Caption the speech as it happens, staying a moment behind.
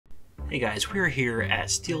Hey guys, we're here at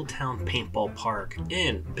Steeltown Paintball Park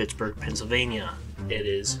in Pittsburgh, Pennsylvania. It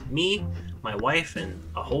is me, my wife, and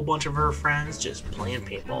a whole bunch of her friends just playing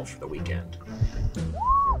paintball for the weekend.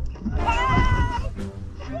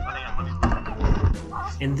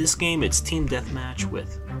 In this game, it's team deathmatch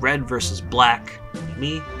with red versus black.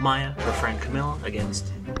 Me, Maya, her friend Camilla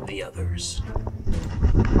against the others.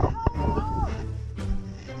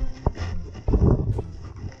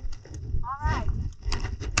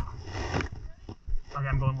 Okay,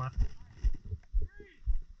 I'm going left.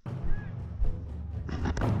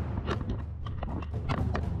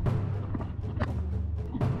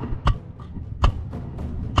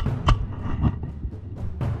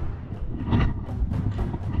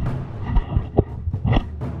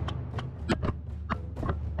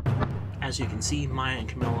 As you can see, Maya and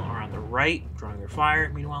Camilla are on the right, drawing their fire.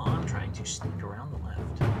 Meanwhile, I'm trying to sneak around the left.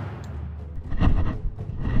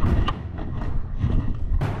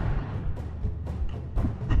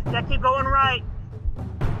 Yeah, keep going right.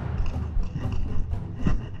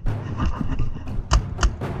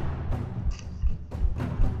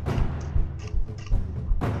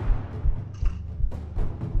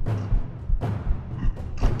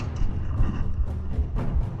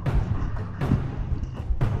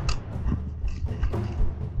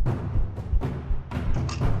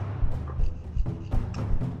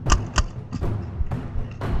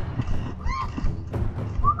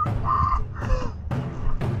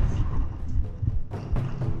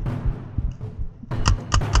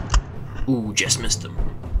 Ooh, just missed him.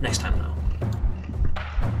 Next time though.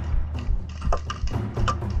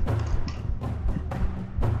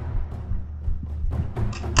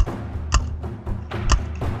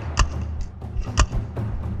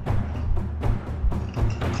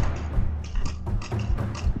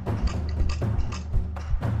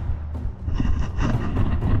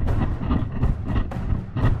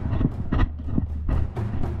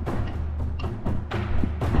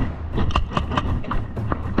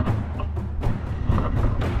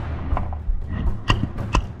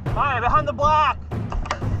 Behind the block!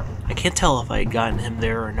 I can't tell if I had gotten him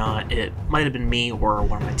there or not. It might have been me or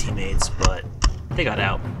one of my teammates, but they got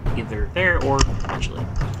out. Either there or eventually.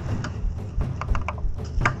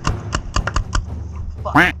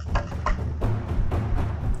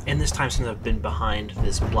 And this time, since I've been behind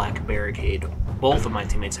this black barricade, both of my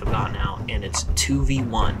teammates have gotten out, and it's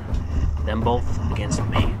 2v1. Them both against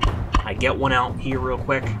me. I get one out here real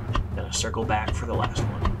quick, then I circle back for the last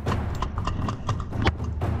one.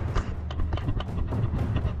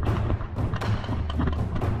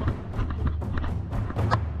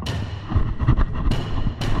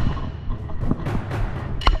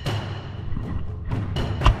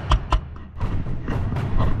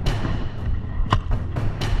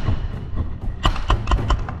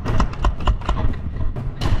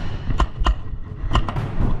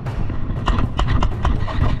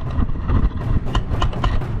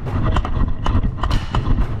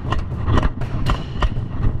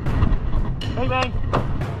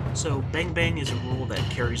 So bang bang is a rule that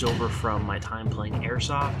carries over from my time playing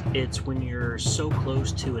airsoft. It's when you're so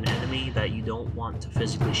close to an enemy that you don't want to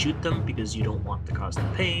physically shoot them because you don't want to cause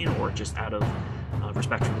them pain or just out of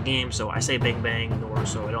respect for the game. So I say bang bang or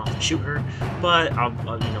so I don't have to shoot her, but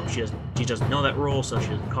you know, she doesn't know that rule, so she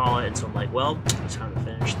doesn't call it. And so I'm like, well, it's time to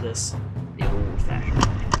finish this the old-fashioned way.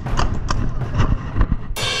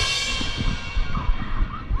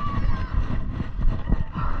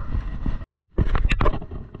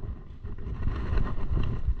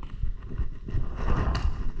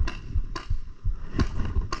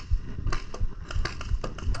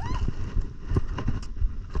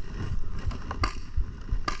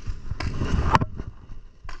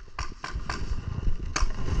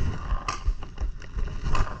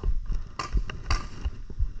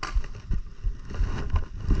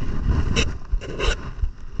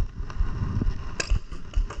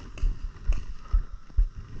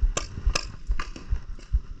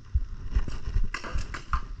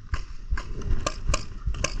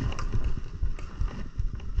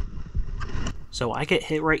 So I get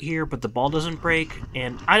hit right here, but the ball doesn't break,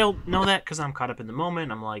 and I don't know that because I'm caught up in the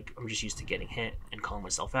moment. I'm just used to getting hit and calling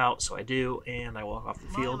myself out, so I do, and I walk off the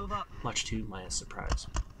field, much to my surprise.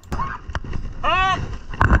 Ah!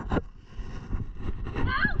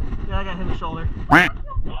 Yeah, I got hit in the shoulder.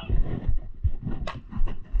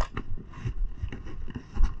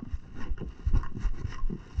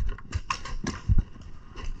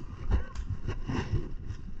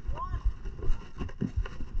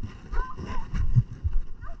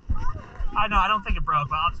 I know, I don't think it broke,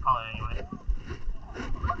 but I'll just call it anyway.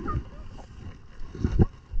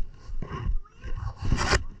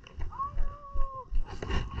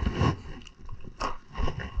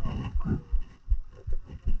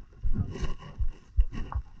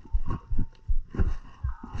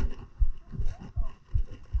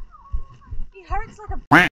 hurts like a.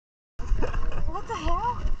 What the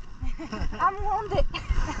hell? I'm wounded.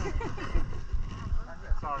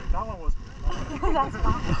 Sorry, that one was me. That's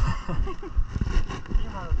fine.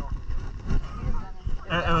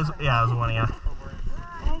 It was a one, yeah.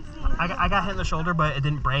 I got hit in the shoulder, but it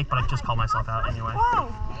didn't break, but I just called myself out anyway. Why?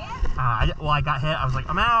 I got hit, I was like,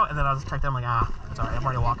 I'm out, and then I was checked in, I'm like, it's alright, I'm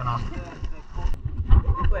already walking off.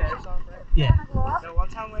 You play airsoft, right? Yeah. So one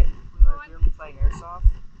time when we were playing airsoft,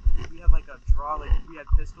 we had like a draw, like we had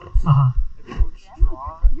pistols. Uh-huh. If people would just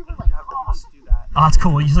draw, you just do that. Oh, that's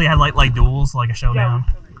cool. We usually had like duels, like a showdown.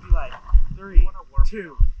 Yeah, we'd be like 3,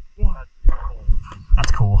 2, 1.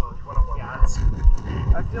 That's cool. Yeah, that's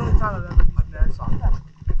the only time I've ever used an airsoft.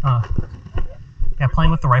 Yeah,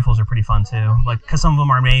 playing with the rifles are pretty fun too. Like, cause some of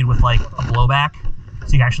them are made with like a blowback,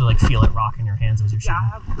 so you can actually like feel it rock in your hands as you're shooting.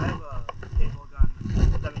 Yeah, I have a paintball gun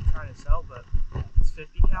that I'm trying to sell, but it's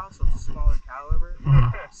 50 cal, so it's a smaller caliber. Mm-hmm.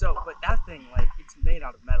 So, but that thing, like, it's made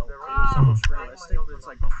out of metal. It's so much realistic, but it's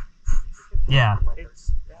like, Yeah. it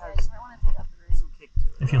has some kick to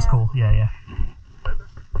it. It feels cool. Yeah, yeah.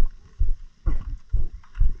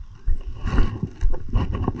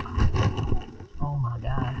 Oh my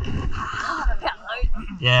god.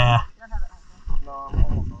 Yeah.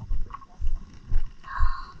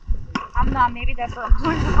 I'm not. Maybe that's what I'm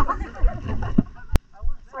doing.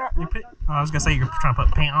 I was gonna say you're trying to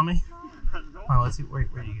put paint on me. Oh, let's see. Where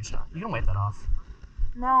do you get shot? You can wipe that off.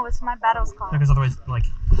 No, it's my battle scar. Because otherwise, like,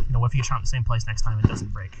 what if you get shot in the same place next time? It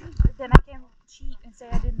doesn't break. Then I can cheat and say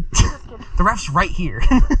I didn't. The ref's right here.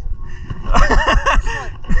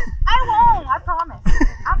 I won't. I promise.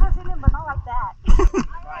 I'm Brazilian, but not like that.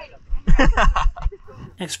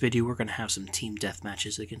 Next video, we're going to have some team death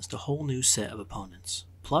matches against a whole new set of opponents.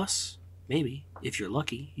 Plus, maybe, if you're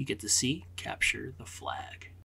lucky, you get to see Capture the Flag.